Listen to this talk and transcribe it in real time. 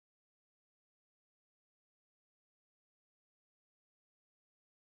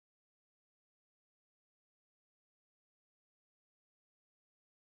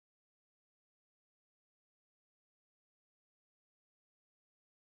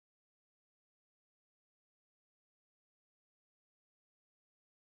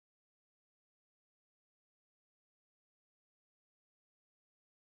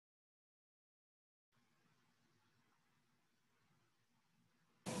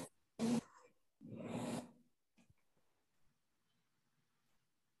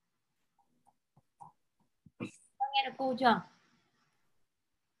nghe được cô chưa?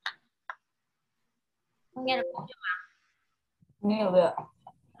 Con nghe được cô chưa? Nghe được ạ.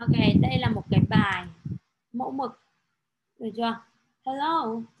 Ok, đây là một cái bài mẫu mực, được chưa?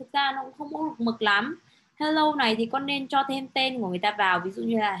 Hello, thực ra nó cũng không mẫu mực lắm. Hello này thì con nên cho thêm tên của người ta vào, ví dụ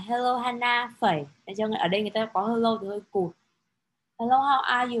như là Hello Hannah phẩy. Để cho ở đây người ta có hello thì hơi cụt. Hello, how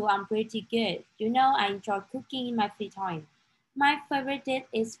are you? I'm pretty good. You know, I enjoy cooking in my free time. My favorite dish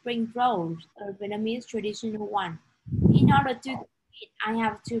is spring rolls, a Vietnamese traditional one. In order to cook it, I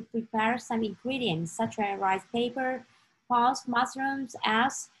have to prepare some ingredients such as rice paper, pulse, mushrooms,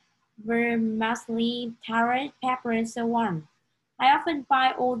 eggs, vermicelli, carrot, pepper, and so on. I often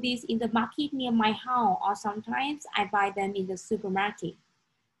buy all these in the market near my house, or sometimes I buy them in the supermarket.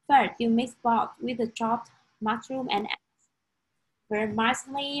 First, you mix both with the chopped mushroom and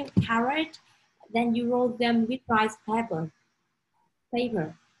vermicelli, carrot, then you roll them with rice paper.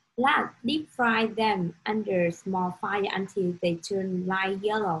 Last, deep fry them under small fire until they turn light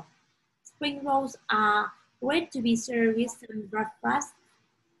yellow. Spring rolls are great to be served with some breakfast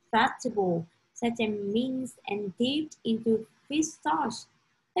vegetable, such as mince and dipped into fish sauce.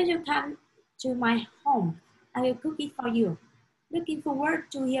 If you come to my home, I will cook it for you. Looking forward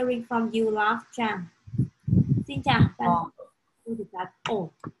to hearing from you, Love Trang. Xin chào, bạn tôi thực là ổn.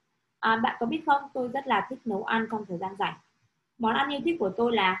 Bạn có biết không, tôi rất là thích nấu ăn trong thời gian rảnh. Món ăn yêu thích của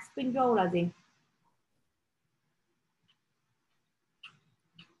tôi là spring roll là gì?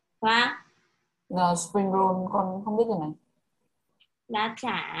 Và Là spring roll con không biết rồi này. là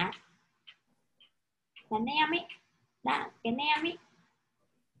chả, là nem ấy, cái nem ấy.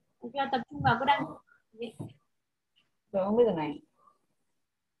 Cho tập trung vào, có đang Tôi không biết rồi này.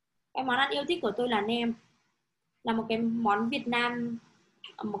 cái món ăn yêu thích của tôi là nem, là một cái món Việt Nam,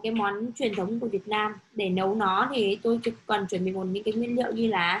 một cái món truyền thống của Việt Nam. Để nấu nó thì tôi chỉ cần chuẩn bị những cái nguyên liệu như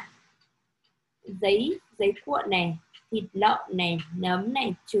là giấy cuộn này, thịt lợn này, nấm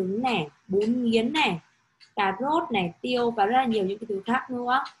này, trứng này, bún nghiến này, cà rốt này, tiêu và rất là nhiều những cái thứ khác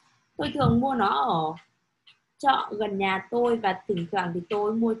nữa. Tôi thường mua nó ở chợ gần nhà tôi và thỉnh thoảng thì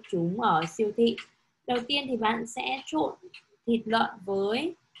tôi mua chúng ở siêu thị. Đầu tiên thì bạn sẽ trộn thịt lợn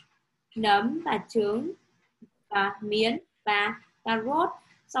với nấm và trứng và miến và cà rốt.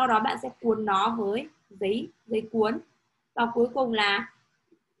 Sau đó bạn sẽ cuốn nó với giấy cuốn. Và cuối cùng là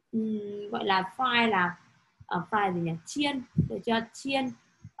gọi là fry gì nhỉ, chiên, để cho chiên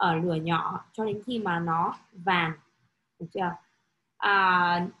ở lửa nhỏ cho đến khi mà nó vàng, được chưa?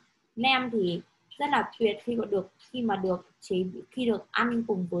 Nem thì rất là tuyệt khi mà được khi được ăn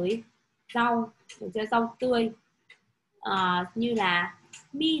cùng với rau, được chưa? Rau tươi, như là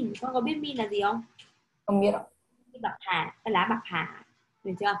min. Con có biết min là gì không? Không biết ạ. Cái lá bạc hà,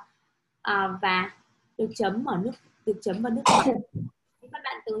 được chưa? Và được chấm vào nước mắm. Nếu các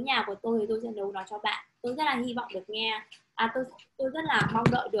bạn tới nhà của tôi thì tôi sẽ nấu nó cho bạn. Tôi rất là hy vọng được nghe. Tôi rất là mong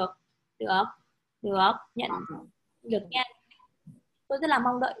đợi được nhận được nghe. Tôi rất là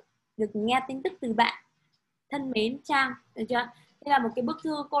mong đợi được nghe tin tức từ bạn thân mến Trang, được chưa? Đây là một cái bức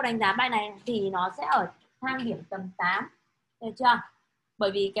thư cô đánh giá bài này thì nó sẽ ở thang điểm tầm 8, được chưa?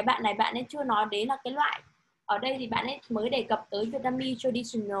 Bởi vì cái bạn này bạn ấy chưa nói đến là cái loại, ở đây thì bạn ấy mới đề cập tới Vietnamese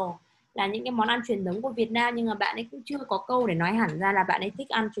traditional là những cái món ăn truyền thống của Việt Nam, nhưng mà bạn ấy cũng chưa có câu để nói hẳn ra là bạn ấy thích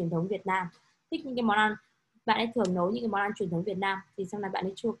ăn truyền thống Việt Nam, thích những cái món ăn, bạn ấy thường nấu những cái món ăn truyền thống Việt Nam thì sau này bạn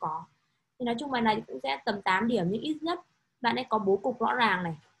ấy chưa có. Thì nói chung bài này cũng sẽ tầm 8 điểm, nhưng ít nhất bạn ấy có bố cục rõ ràng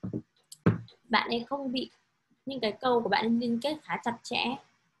này, bạn ấy không bị những cái câu của bạn ấy liên kết khá chặt chẽ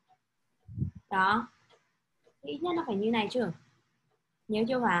đó, ít nhất nó phải như này chứ, nhớ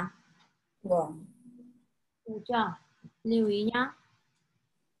chưa Hoàng? Vâng. Được chưa? Lưu ý nhá.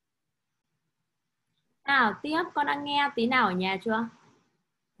 Nào tiếp, con đã nghe tí nào ở nhà chưa?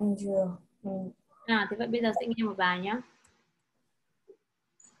 Chưa. Thế vậy bây giờ sẽ nghe một bài nhá.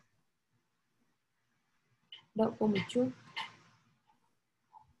 Đợi cô một chút.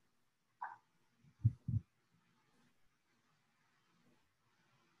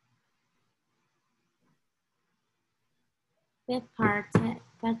 Viết part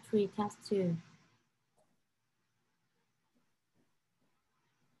 3 test 2.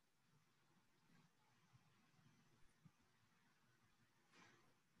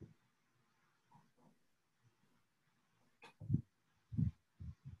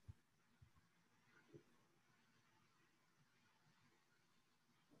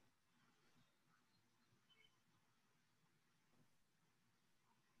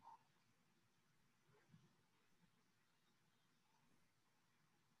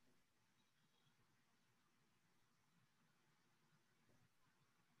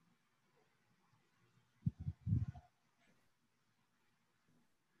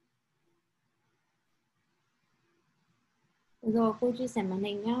 Rồi cô chia sẻ màn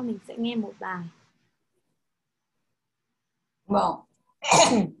hình nhá, mình sẽ nghe một bài. Vâng.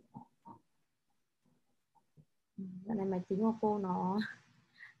 Dạo này máy tính của cô nó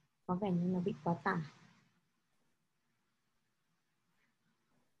có vẻ như nó bị quá tải.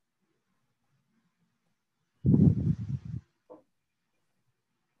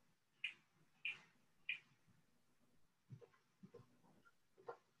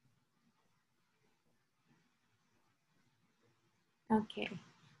 Ok.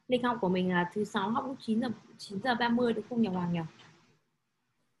 Lịch học của mình là thứ 6 học lúc 9 giờ 30 đúng không nhỉ Hoàng nhỉ?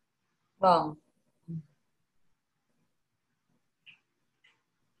 Vâng.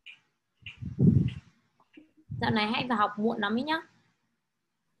 Dạo này hay vào học muộn lắm ấy nhá.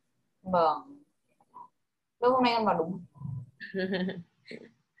 Vâng. Đâu hôm nay em vào đúng.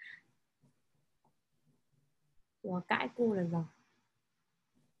 Ủa, cãi cô là rồi.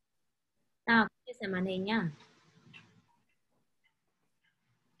 Nào, chia sẻ màn hình nhá.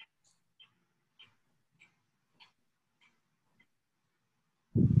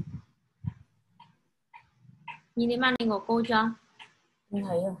 Nhìn thấy màn hình của cô chưa? Em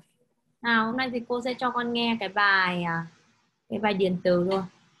thấy rồi. Nào, hôm nay thì cô sẽ cho con nghe cái bài điền từ luôn.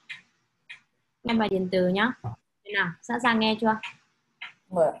 Nghe bài điền từ nhá. Thế nào, sẵn sàng nghe chưa?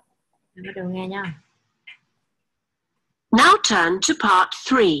 Vâng. Bắt đầu nghe nhá. Now turn to part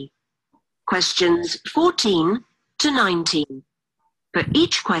 3, questions 14 to 19. For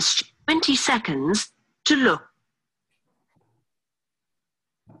each question, 20 seconds to look.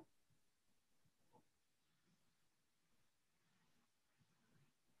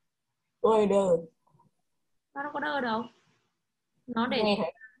 Ôi đơ. Nó đâu có đơ đâu. Nó Nghe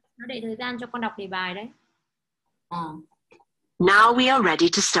thấy. để thời gian cho con đọc đề bài đấy. Now we are ready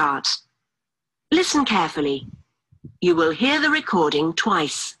to start. Listen carefully. You will hear the recording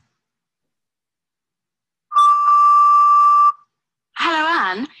twice. Hello,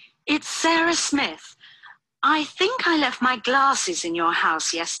 Anne. It's Sarah Smith. I think I left my glasses in your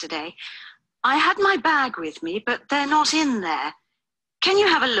house yesterday. I had my bag with me, but they're not in there. Can you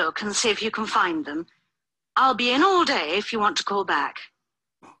have a look and see if you can find them? I'll be in all day if you want to call back.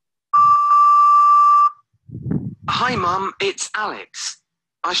 Hi, Mum. It's Alex.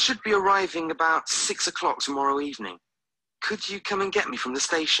 I should be arriving about 6 o'clock tomorrow evening. Could you come and get me from the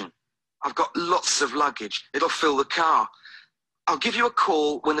station? I've got lots of luggage. It'll fill the car. I'll give you a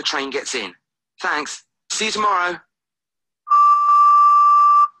call when the train gets in. Thanks. See you tomorrow.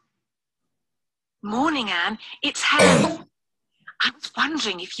 Morning, Anne. It's Helen. I was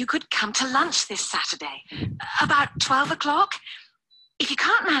wondering if you could come to lunch this Saturday. About 12 o'clock? If you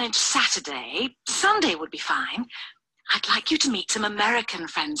can't manage Saturday, Sunday would be fine. I'd like you to meet some American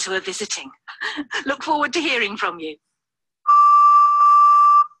friends who are visiting. Look forward to hearing from you.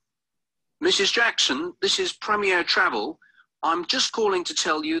 Mrs. Jackson, this is Premier Travel. I'm just calling to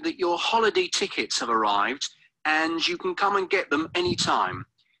tell you that your holiday tickets have arrived and you can come and get them any time.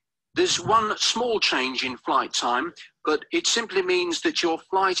 There's one small change in flight time, but it simply means that your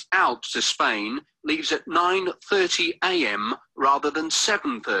flight out to Spain leaves at 9:30 a.m. rather than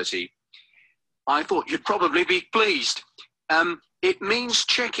 7:30. I thought you'd probably be pleased. It means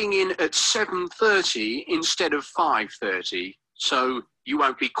checking in at 7:30 instead of 5:30, so you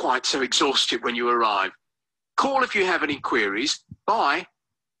won't be quite so exhausted when you arrive. Call if you have any queries. Bye.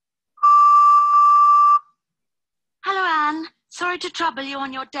 Hello, Anne. Sorry to trouble you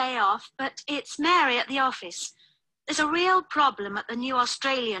on your day off, but it's Mary at the office. There's a real problem at the new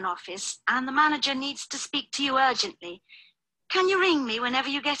Australian office, and the manager needs to speak to you urgently. Can you ring me whenever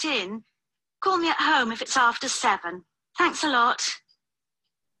you get in? Call me at home if it's after 7. Thanks a lot.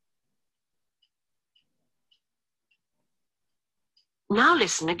 Now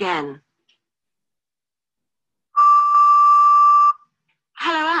listen again.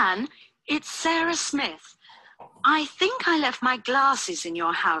 Hello, Anne. It's Sarah Smith. I think I left my glasses in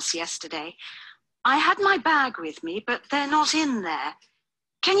your house yesterday. I had my bag with me, but they're not in there.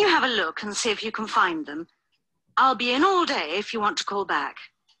 Can you have a look and see if you can find them? I'll be in all day if you want to call back.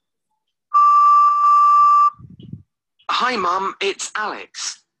 Hi, Mum. It's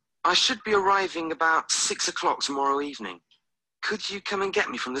Alex. I should be arriving about 6 o'clock tomorrow evening. Could you come and get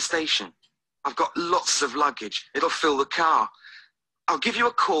me from the station? I've got lots of luggage. It'll fill the car. I'll give you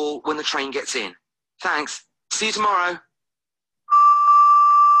a call when the train gets in. Thanks. See you tomorrow.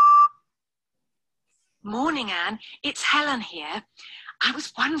 Morning, Anne. It's Helen here. I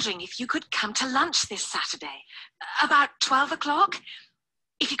was wondering if you could come to lunch this Saturday. About 12 o'clock?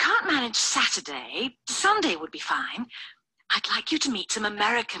 If you can't manage Saturday, Sunday would be fine. I'd like you to meet some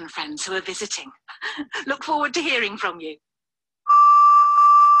American friends who are visiting. Look forward to hearing from you.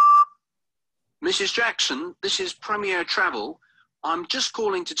 Mrs. Jackson, this is Premier Travel. I'm just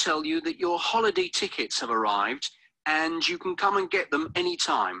calling to tell you that your holiday tickets have arrived and you can come and get them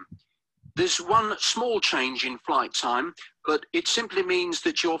anytime. There's one small change in flight time, but it simply means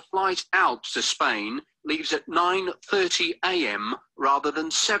that your flight out to Spain leaves at 9:30 a.m. rather than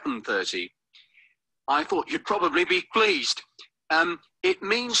 7:30. I thought you'd probably be pleased. It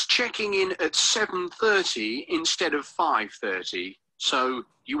means checking in at 7:30 instead of 5:30, so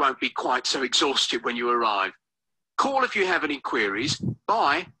you won't be quite so exhausted when you arrive. Call if you have any queries.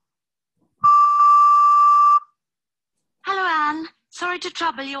 Bye. Hello, Anne. Sorry to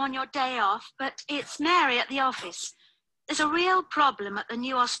trouble you on your day off, but it's Mary at the office. There's a real problem at the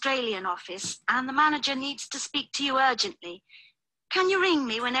new Australian office, and the manager needs to speak to you urgently. Can you ring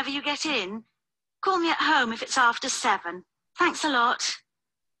me whenever you get in? Call me at home if it's after 7. Thanks a lot.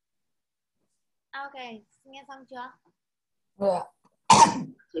 Ok, nghe xong chưa? Rồi ạ.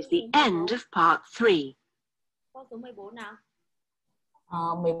 This is the end of part 3. Câu số 14 nào.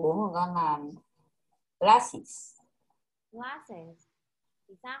 14 của con là glasses. Glasses.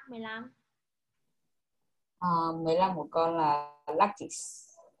 Chính xác 15. 15 của con là lattice.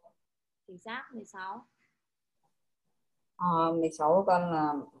 Chính xác 16. 16 của con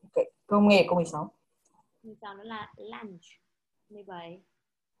là công nghệ câu 16. 16 đó là lunch. 17.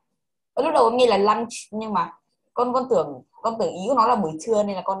 Lúc đầu con nghĩ là lunch nhưng mà con tưởng ý của nó là buổi trưa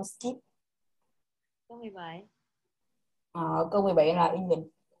nên là con skip. Câu 17. Câu 17 là England.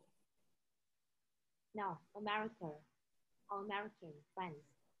 No, America. American friends.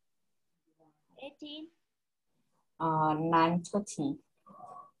 18. 9:30.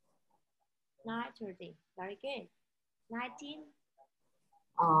 9:30. Very good. 19.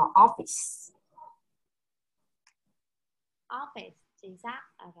 Office. Office. Chính xác.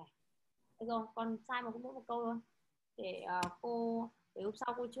 Ok. Được rồi, còn sai một mỗi một câu thôi. Để để hôm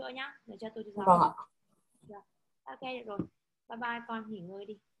sau cô chữa nhá. Để cho tôi cho Vâng ạ. Ok, được rồi. Bye bye con, nghỉ ngơi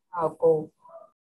đi. Cô.